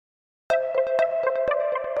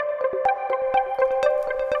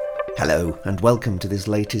Hello and welcome to this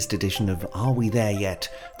latest edition of Are We There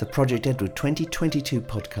Yet? The Project Edward 2022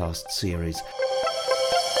 podcast series.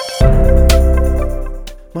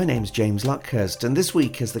 My name's James Luckhurst, and this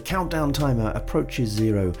week, as the countdown timer approaches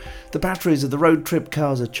zero, the batteries of the road trip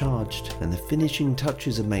cars are charged and the finishing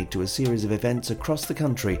touches are made to a series of events across the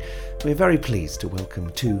country, we're very pleased to welcome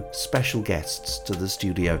two special guests to the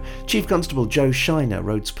studio. Chief Constable Joe Shiner,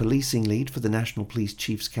 Roads Policing Lead for the National Police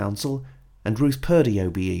Chiefs Council, and Ruth Purdy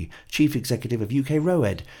OBE, Chief Executive of UK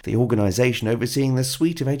ROED, the organisation overseeing the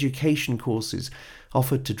suite of education courses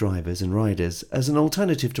offered to drivers and riders as an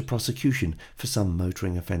alternative to prosecution for some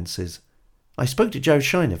motoring offences. I spoke to Joe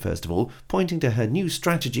Shiner first of all, pointing to her new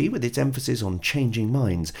strategy with its emphasis on changing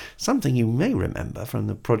minds, something you may remember from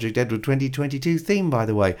the Project Edward 2022 theme, by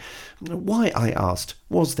the way. Why, I asked,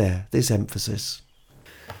 was there this emphasis?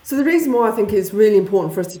 So the reason why I think it's really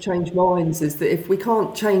important for us to change minds is that if we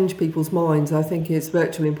can't change people's minds, I think it's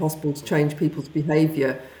virtually impossible to change people's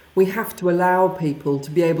behaviour. We have to allow people to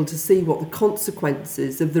be able to see what the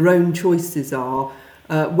consequences of their own choices are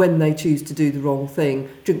when they choose to do the wrong thing.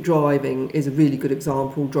 Drink driving is a really good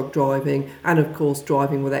example, drug driving, and of course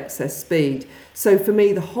driving with excess speed. So for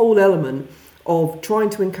me, the whole element of trying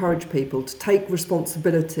to encourage people to take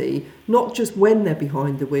responsibility, not just when they're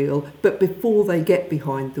behind the wheel, but before they get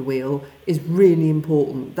behind the wheel, is really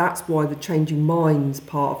important. That's why the changing minds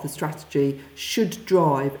part of the strategy should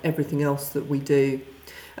drive everything else that we do.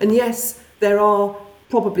 And yes, there are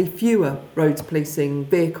probably fewer roads policing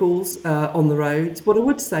vehicles on the roads. What I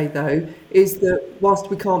would say though is that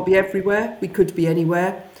whilst we can't be everywhere, we could be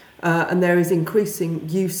anywhere, and there is increasing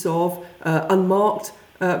use of unmarked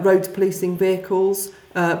roads policing vehicles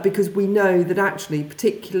because we know that actually,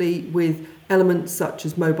 particularly with elements such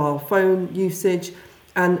as mobile phone usage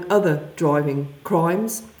and other driving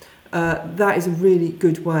crimes, that is a really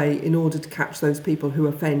good way in order to catch those people who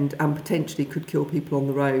offend and potentially could kill people on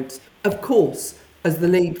the roads. Of course, as the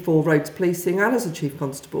lead for roads policing and as a chief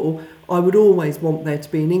constable, I would always want there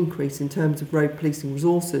to be an increase in terms of road policing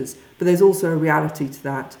resources, but there's also a reality to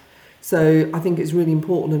that. So I think it's really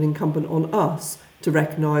important and incumbent on us to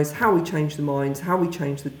recognise how we change the minds, how we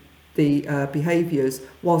change the behaviours,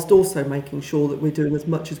 whilst also making sure that we're doing as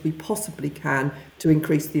much as we possibly can to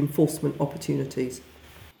increase the enforcement opportunities.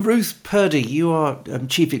 Ruth Purdy, you are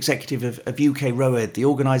Chief Executive of UK ROED. The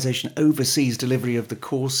organisation oversees delivery of the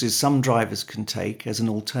courses some drivers can take as an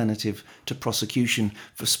alternative to prosecution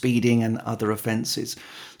for speeding and other offences.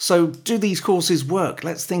 So do these courses work?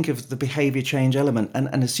 Let's think of the behaviour change element.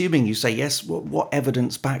 And assuming you say yes, what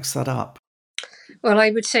evidence backs that up? Well,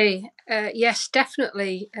 I would say yes,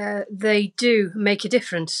 definitely they do make a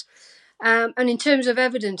difference. And in terms of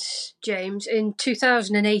evidence, James, in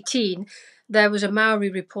 2018, there was a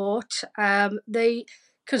Maori report. They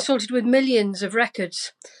consulted with millions of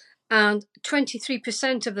records, and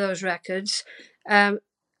 23% of those records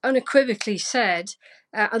unequivocally said,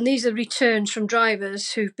 and these are returns from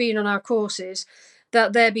drivers who've been on our courses,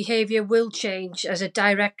 that their behaviour will change as a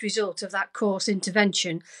direct result of that course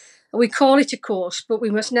intervention. We call it a course, but we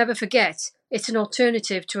must never forget it's an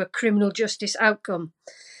alternative to a criminal justice outcome.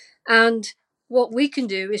 And what we can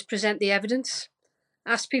do is present the evidence,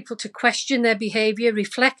 ask people to question their behaviour,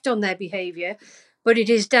 reflect on their behaviour, but it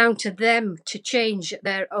is down to them to change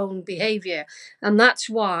their own behaviour. And that's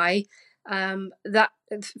why that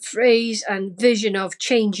phrase and vision of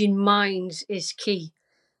changing minds is key,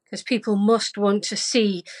 because people must want to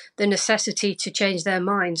see the necessity to change their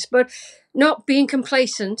minds. But not being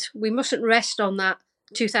complacent, we mustn't rest on that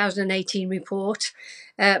 2018 report.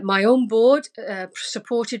 My own board,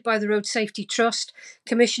 supported by the Road Safety Trust,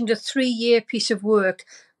 commissioned a 3-year piece of work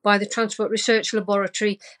by the Transport Research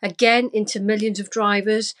Laboratory, again into millions of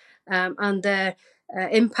drivers and their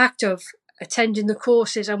impact of attending the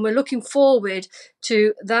courses. And we're looking forward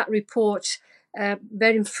to that report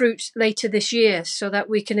bearing fruit later this year so that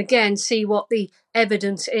we can again see what the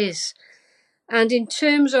evidence is. And in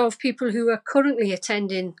terms of people who are currently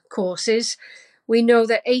attending courses, we know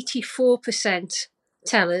that 84%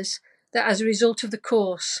 tell us that as a result of the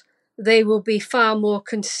course, they will be far more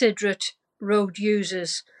considerate road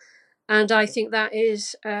users. And I think that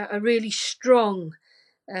is a really strong,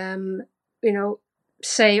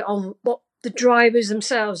 say on what the drivers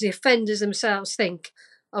themselves, the offenders themselves think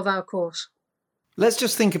of our course. Let's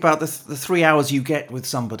just think about the 3 hours you get with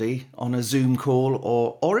somebody on a Zoom call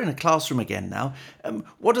or in a classroom again now.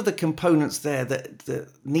 What are the components there that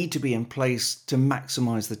need to be in place to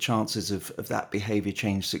maximise the chances of that behaviour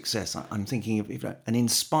change success? I'm thinking of an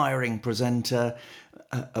inspiring presenter,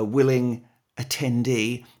 a willing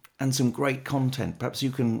attendee, and some great content. Perhaps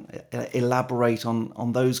you can elaborate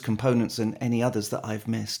on those components and any others that I've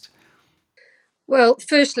missed. Well,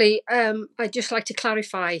 firstly, I'd just like to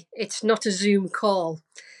clarify it's not a Zoom call.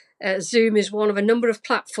 Zoom is one of a number of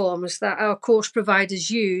platforms that our course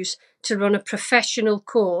providers use to run a professional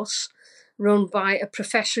course run by a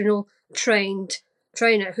professional trained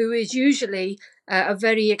trainer who is usually a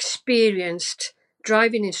very experienced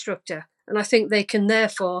driving instructor. And I think they can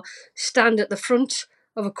therefore stand at the front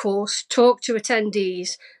of a course, talk to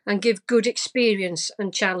attendees, and give good experience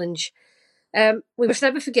and challenge. We must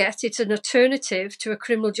never forget it's an alternative to a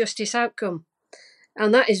criminal justice outcome.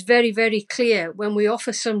 And that is very, very clear when we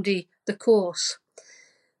offer somebody the course.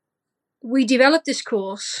 We developed this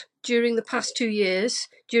course during the past 2 years,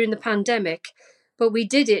 during the pandemic, but we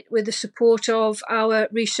did it with the support of our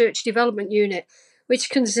research development unit, which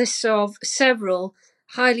consists of several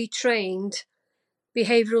highly trained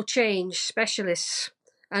behavioural change specialists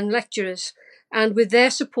and lecturers. And with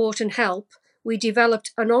their support and help, we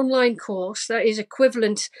developed an online course that is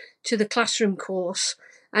equivalent to the classroom course,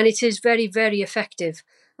 and it is very, very effective.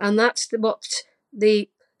 And that's what the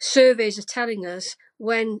surveys are telling us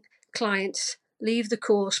when clients leave the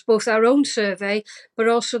course, both our own survey, but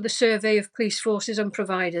also the survey of police forces and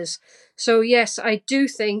providers. So yes, I do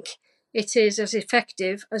think it is as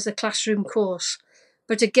effective as the classroom course.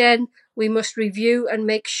 But again, we must review and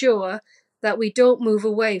make sure that we don't move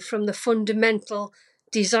away from the fundamental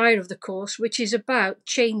desire of the course, which is about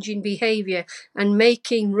changing behaviour and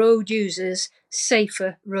making road users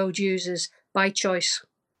safer road users by choice.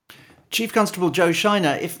 Chief Constable Joe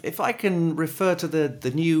Shiner, if I can refer to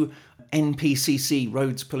the new NPCC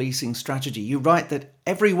roads policing strategy, you write that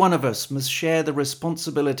every one of us must share the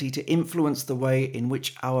responsibility to influence the way in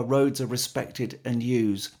which our roads are respected and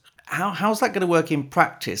used. How's that going to work in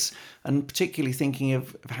practice? And particularly thinking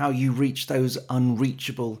of how you reach those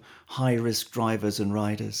unreachable high-risk drivers and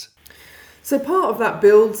riders. So part of that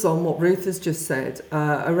builds on what Ruth has just said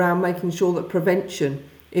around making sure that prevention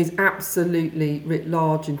is absolutely writ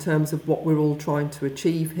large in terms of what we're all trying to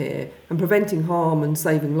achieve here. And preventing harm and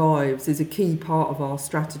saving lives is a key part of our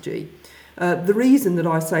strategy. The reason that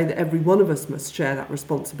I say that every one of us must share that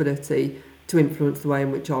responsibility to influence the way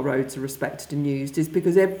in which our roads are respected and used is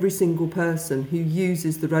because every single person who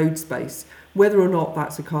uses the road space, whether or not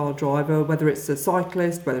that's a car driver, whether it's a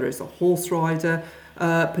cyclist, whether it's a horse rider,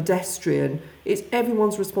 pedestrian, it's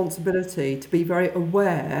everyone's responsibility to be very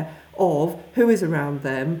aware of who is around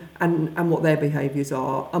them and what their behaviours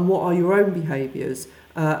are and what are your own behaviours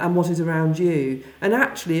and what is around you. And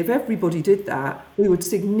actually, if everybody did that, we would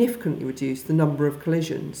significantly reduce the number of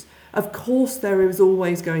collisions. Of course, there is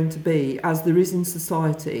always going to be, as there is in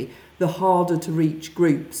society, the harder to reach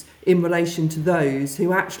groups in relation to those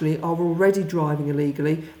who actually are already driving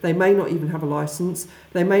illegally. They may not even have a licence,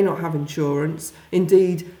 they may not have insurance.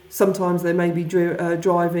 Indeed, sometimes they may be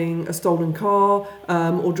driving a stolen car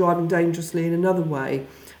or driving dangerously in another way.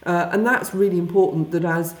 And that's really important that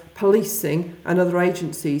as policing and other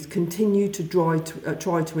agencies continue to try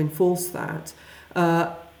to enforce that,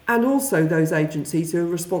 and also those agencies who are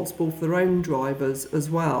responsible for their own drivers as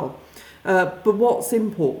well. But what's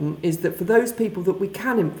important is that for those people that we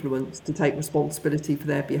can influence to take responsibility for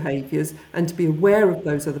their behaviours and to be aware of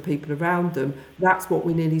those other people around them, that's what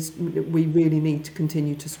we really need to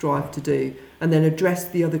continue to strive to do, and then address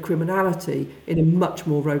the other criminality in a much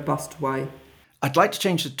more robust way. I'd like to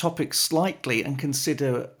change the topic slightly and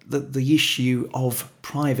consider the issue of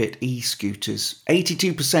private e-scooters.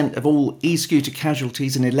 82% of all e-scooter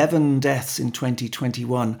casualties and 11 deaths in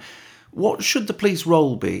 2021. What should the police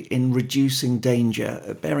role be in reducing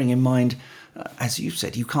danger, bearing in mind, as you've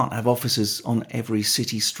said, you can't have officers on every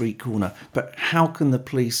city street corner, but how can the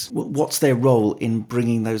police, what's their role in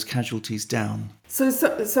bringing those casualties down?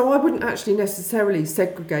 So I wouldn't actually necessarily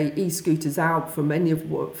segregate e-scooters out from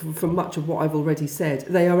much of what I've already said.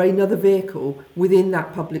 They are another vehicle within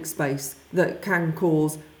that public space that can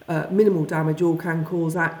cause minimal damage or can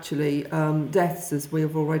cause actually deaths, as we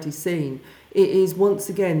have already seen. It is, once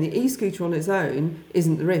again, the e-scooter on its own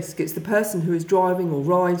isn't the risk. It's the person who is driving or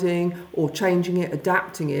riding or changing it,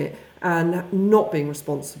 adapting it, and not being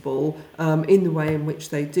responsible in the way in which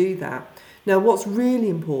they do that. Now, what's really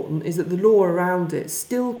important is that the law around it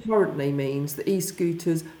still currently means that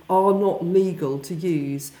e-scooters are not legal to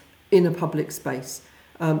use in a public space.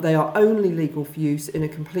 They are only legal for use in a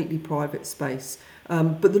completely private space.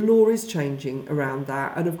 But the law is changing around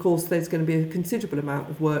that. And of course, there's going to be a considerable amount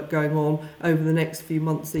of work going on over the next few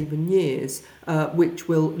months, even years, which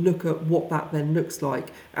will look at what that then looks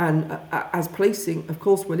like. And as policing, of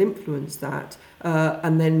course, will influence that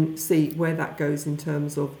and then see where that goes in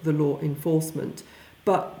terms of the law enforcement.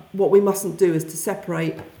 But what we mustn't do is to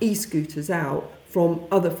separate e-scooters out from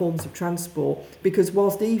other forms of transport, because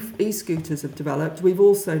whilst e-scooters have developed, we've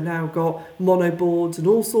also now got monoboards and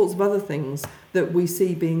all sorts of other things that we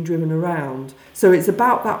see being driven around. So it's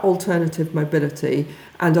about that alternative mobility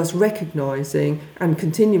and us recognising and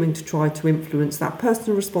continuing to try to influence that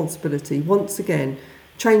personal responsibility, once again,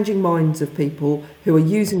 changing minds of people who are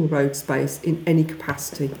using the road space in any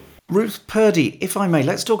capacity. Ruth Purdy, if I may,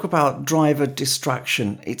 let's talk about driver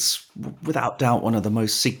distraction. It's without doubt one of the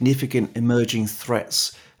most significant emerging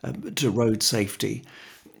threats to road safety.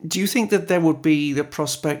 Do you think that there would be the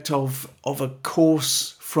prospect of a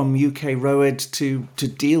course from UK Road to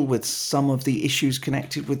deal with some of the issues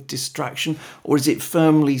connected with distraction, or is it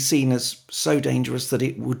firmly seen as so dangerous that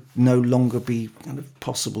it would no longer be kind of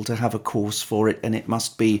possible to have a course for it, and it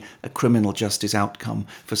must be a criminal justice outcome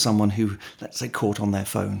for someone who, let's say, caught on their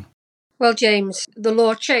phone? Well, James, the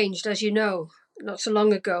law changed, as you know, not so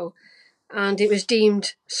long ago, and it was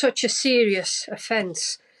deemed such a serious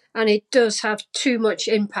offence, and it does have too much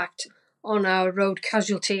impact on our road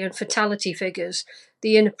casualty and fatality figures,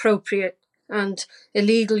 the inappropriate and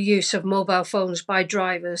illegal use of mobile phones by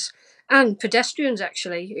drivers and pedestrians,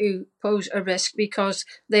 actually, who pose a risk because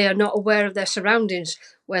they are not aware of their surroundings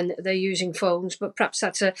when they're using phones. But perhaps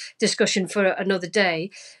that's a discussion for another day.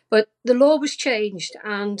 But the law was changed,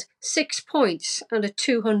 and 6 points and a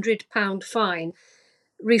 £200 fine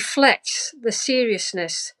reflects the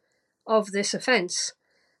seriousness of this offence.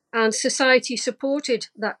 And society supported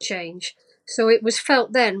that change. So it was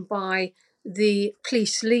felt then by the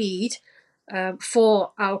police lead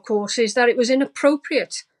for our courses that it was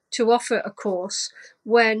inappropriate to offer a course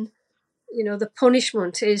when, you know, the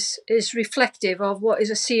punishment is reflective of what is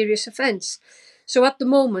a serious offence. So at the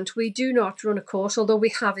moment we do not run a course, although we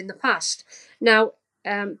have in the past. Now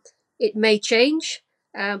it may change,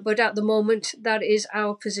 but at the moment that is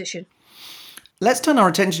our position. Let's turn our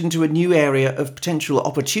attention to a new area of potential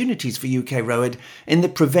opportunities for UK Road in the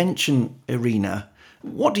prevention arena.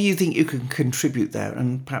 What do you think you can contribute there?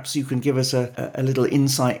 And perhaps you can give us a little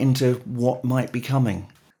insight into what might be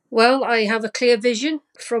coming. Well, I have a clear vision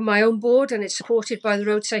from my own board, and it's supported by the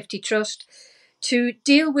Road Safety Trust, to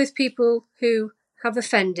deal with people who have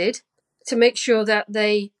offended, to make sure that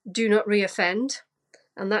they do not reoffend.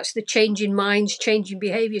 And that's the changing minds, changing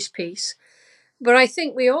behaviours piece. But I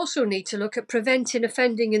think we also need to look at preventing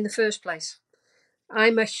offending in the first place.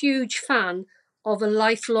 I'm a huge fan of a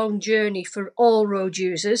lifelong journey for all road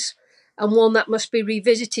users, and one that must be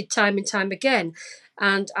revisited time and time again.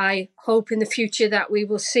 And I hope in the future that we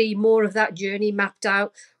will see more of that journey mapped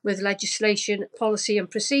out with legislation, policy and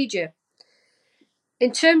procedure.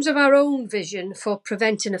 In terms of our own vision for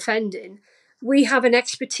preventing offending, we have an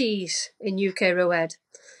expertise in UK Road.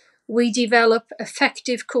 We develop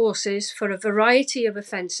effective courses for a variety of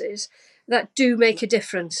offences that do make a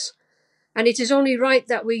difference. And it is only right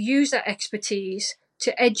that we use that expertise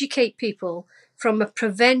to educate people from a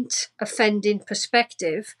prevent offending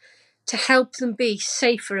perspective to help them be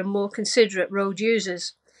safer and more considerate road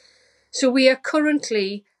users. So we are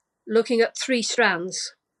currently looking at 3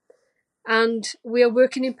 strands, and we are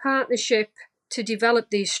working in partnership to develop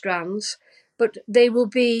these strands, but they will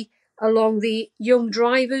be along the young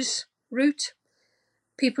drivers route,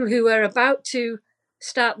 people who are about to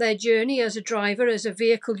start their journey as a driver, as a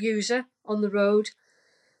vehicle user on the road,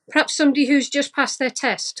 perhaps somebody who's just passed their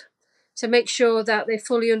test, to make sure that they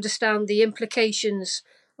fully understand the implications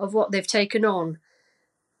of what they've taken on.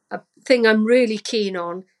 A thing I'm really keen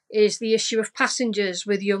on is the issue of passengers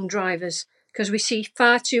with young drivers, because we see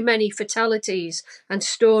far too many fatalities and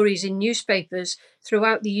stories in newspapers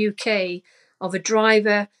throughout the UK of a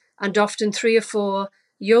driver and often 3 or 4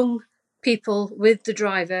 young people with the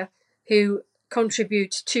driver who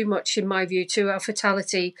contribute too much, in my view, to our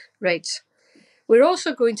fatality rates. We're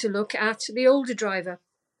also going to look at the older driver.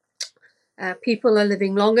 People are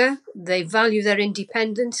living longer, they value their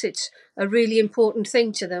independence, it's a really important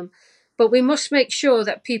thing to them. But we must make sure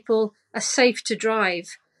that people are safe to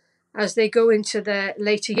drive as they go into their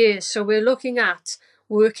later years. So we're looking at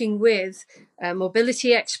working with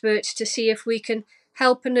mobility experts to see if we can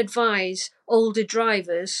help and advise older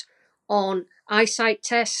drivers on eyesight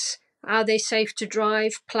tests, are they safe to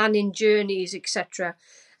drive, planning journeys, etc.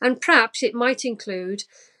 And perhaps it might include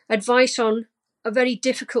advice on a very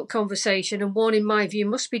difficult conversation, and one in my view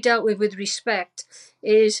must be dealt with respect,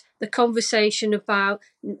 is the conversation about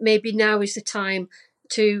maybe now is the time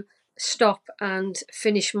to stop and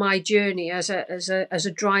finish my journey as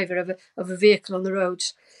a driver of a vehicle on the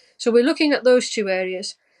roads. So we're looking at those 2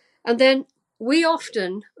 areas. And then we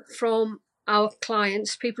often, from our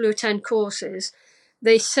clients, people who attend courses,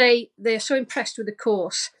 They say they're so impressed with the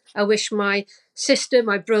course. I wish my sister,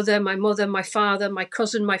 my brother, my mother, my father, my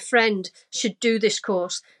cousin, my friend should do this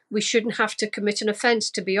course. We shouldn't have to commit an offence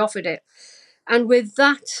to be offered it. And with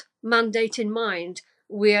that mandate in mind,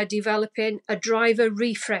 we are developing a driver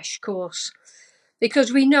refresh course,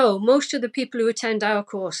 because we know most of the people who attend our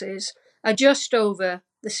courses are just over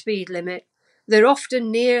the speed limit. They're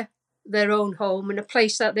often near their own home in a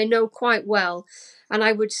place that they know quite well. And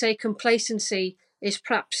I would say complacency is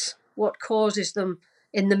perhaps what causes them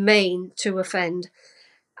in the main to offend.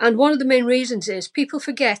 And one of the main reasons is people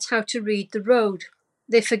forget how to read the road.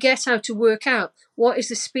 They forget how to work out what is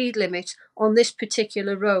the speed limit on this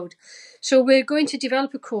particular road. So we're going to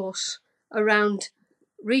develop a course around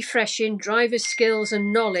refreshing drivers' skills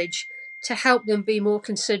and knowledge to help them be more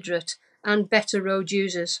considerate and better road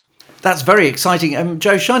users. That's very exciting.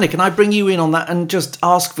 Joe Shiner, can I bring you in on that and just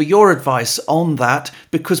ask for your advice on that?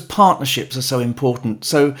 Because partnerships are so important.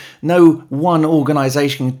 So no one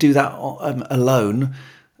organisation can do that alone.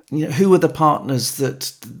 You know, who are the partners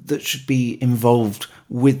that should be involved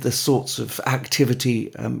with the sorts of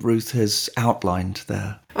activity Ruth has outlined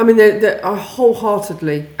there? I mean, I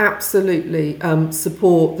wholeheartedly, absolutely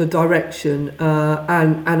support the direction,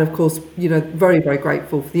 and of course, very, very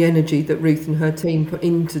grateful for the energy that Ruth and her team put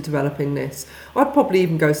into developing this. I'd probably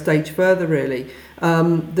even go a stage further, really.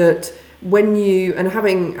 That when you, and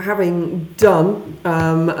having done,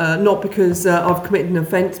 not because I've committed an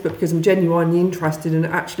offence, but because I'm genuinely interested in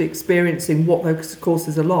actually experiencing what those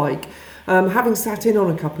courses are like. Having sat in on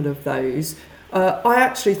a couple of those, I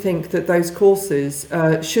actually think that those courses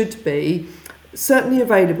should be certainly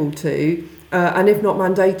available to, and if not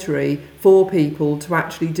mandatory, for people to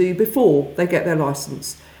actually do before they get their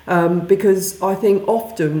licence. Because I think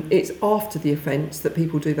often it's after the offence that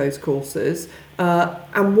people do those courses.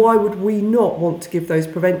 And why would we not want to give those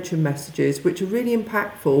prevention messages, which are really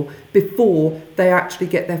impactful, before they actually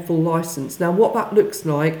get their full licence? Now, what that looks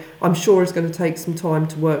like, I'm sure is going to take some time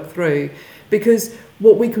to work through. Because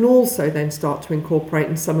what we can also then start to incorporate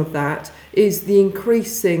in some of that is the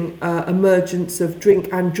increasing emergence of drink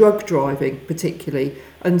and drug driving, particularly,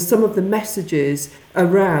 and some of the messages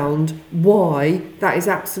around why that is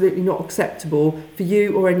absolutely not acceptable for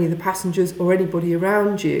you or any of the passengers or anybody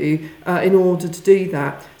around you in order to do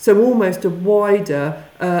that. So almost a wider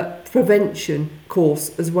prevention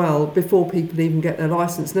course as well before people even get their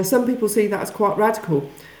licence. Now, some people see that as quite radical.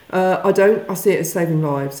 I don't. I see it as saving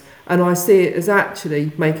lives, and I see it as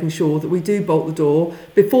actually making sure that we do bolt the door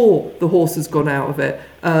before the horse has gone out of it,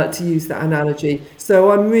 to use that analogy.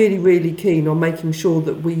 So I'm really, really keen on making sure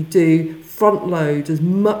that we do front load as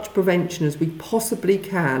much prevention as we possibly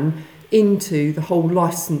can into the whole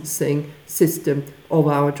licensing system of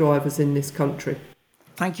our drivers in this country.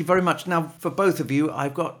 Thank you very much. Now, for both of you,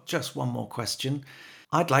 I've got just one more question.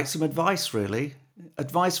 I'd like some advice, really.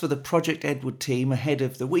 Advice for the Project Edward team ahead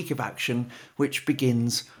of the week of action, which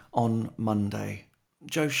begins on Monday.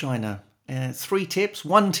 Joe Shiner, 3 tips,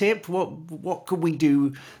 1 tip. What could we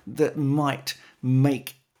do that might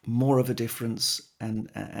make more of a difference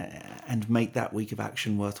and make that week of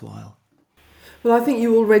action worthwhile? Well, I think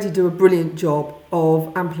you already do a brilliant job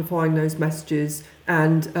of amplifying those messages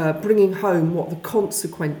and bringing home what the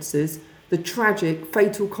consequences, the tragic,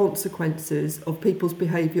 fatal consequences of people's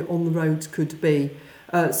behaviour on the roads could be.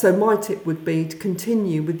 So my tip would be to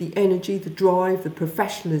continue with the energy, the drive, the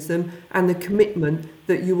professionalism and the commitment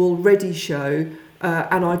that you already show.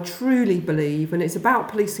 And I truly believe, and it's about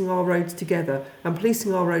policing our roads together, and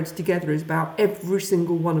policing our roads together is about every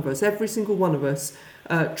single one of us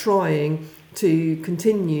trying to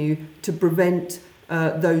continue to prevent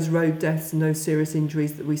those road deaths and those serious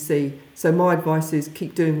injuries that we see. So my advice is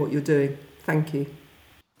keep doing what you're doing. Thank you.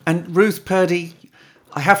 And Ruth Purdy,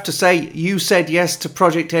 I have to say, you said yes to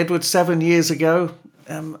Project Edward 7 years ago.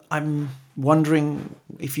 I'm wondering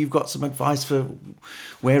if you've got some advice for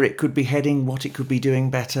where it could be heading, what it could be doing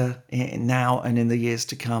better now and in the years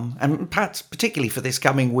to come. And perhaps particularly for this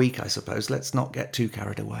coming week, I suppose. Let's not get too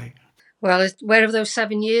carried away. Well, where have those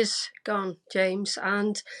 7 years gone, James?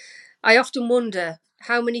 And I often wonder,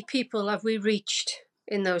 how many people have we reached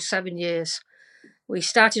in those 7 years? We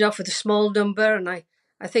started off with a small number, and I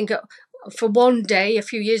think for one day, a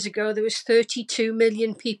few years ago, there was 32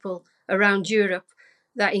 million people around Europe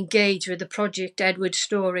that engaged with the Project Edward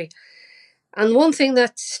story. And one thing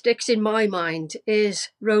that sticks in my mind is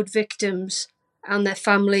road victims and their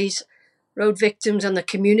families, road victims and the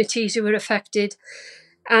communities who were affected.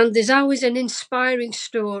 And there's always an inspiring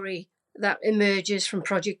story that emerges from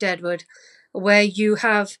Project Edward, where you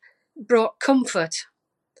have brought comfort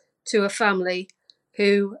to a family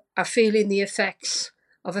who are feeling the effects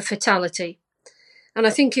of a fatality. And I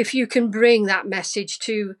think if you can bring that message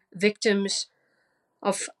to victims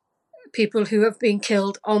of people who have been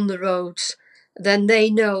killed on the roads, then they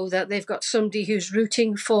know that they've got somebody who's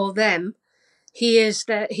rooting for them, hear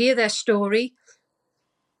their story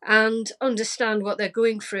and understand what they're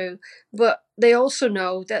going through. But they also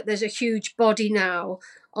know that there's a huge body now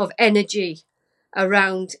of energy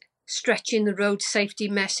around stretching the road safety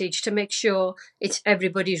message to make sure it's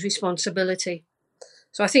everybody's responsibility.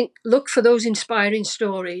 So I think look for those inspiring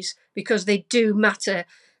stories, because they do matter,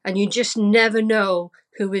 and you just never know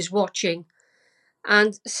who is watching.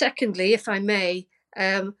 And secondly, if I may,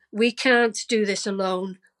 we can't do this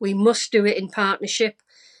alone. We must do it in partnership.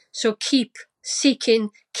 So keep seeking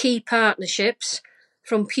key partnerships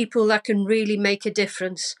from people that can really make a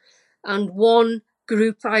difference. And one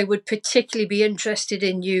group I would particularly be interested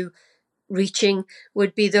in you reaching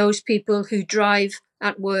would be those people who drive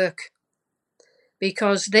at work,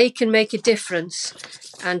 because they can make a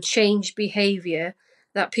difference and change behaviour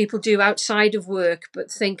that people do outside of work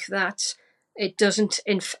but think that it doesn't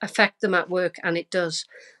affect them at work, and it does.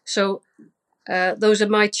 So those are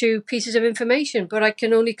my two pieces of information, but I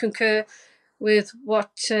can only concur with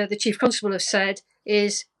what the Chief Constable has said,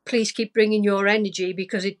 is please keep bringing your energy,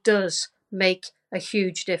 because it does make a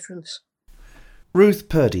huge difference. Ruth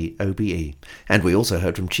Purdy, OBE. And we also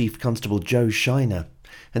heard from Chief Constable Joe Shiner.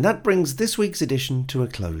 And that brings this week's edition to a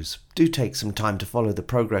close. Do take some time to follow the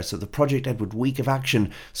progress of the Project Edward Week of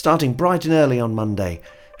Action, starting bright and early on Monday.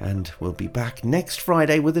 And we'll be back next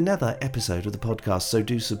Friday with another episode of the podcast, so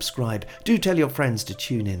do subscribe. Do tell your friends to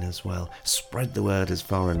tune in as well. Spread the word as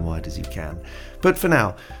far and wide as you can. But for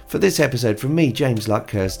now, for this episode from me, James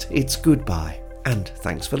Luckhurst, it's goodbye, and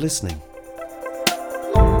thanks for listening.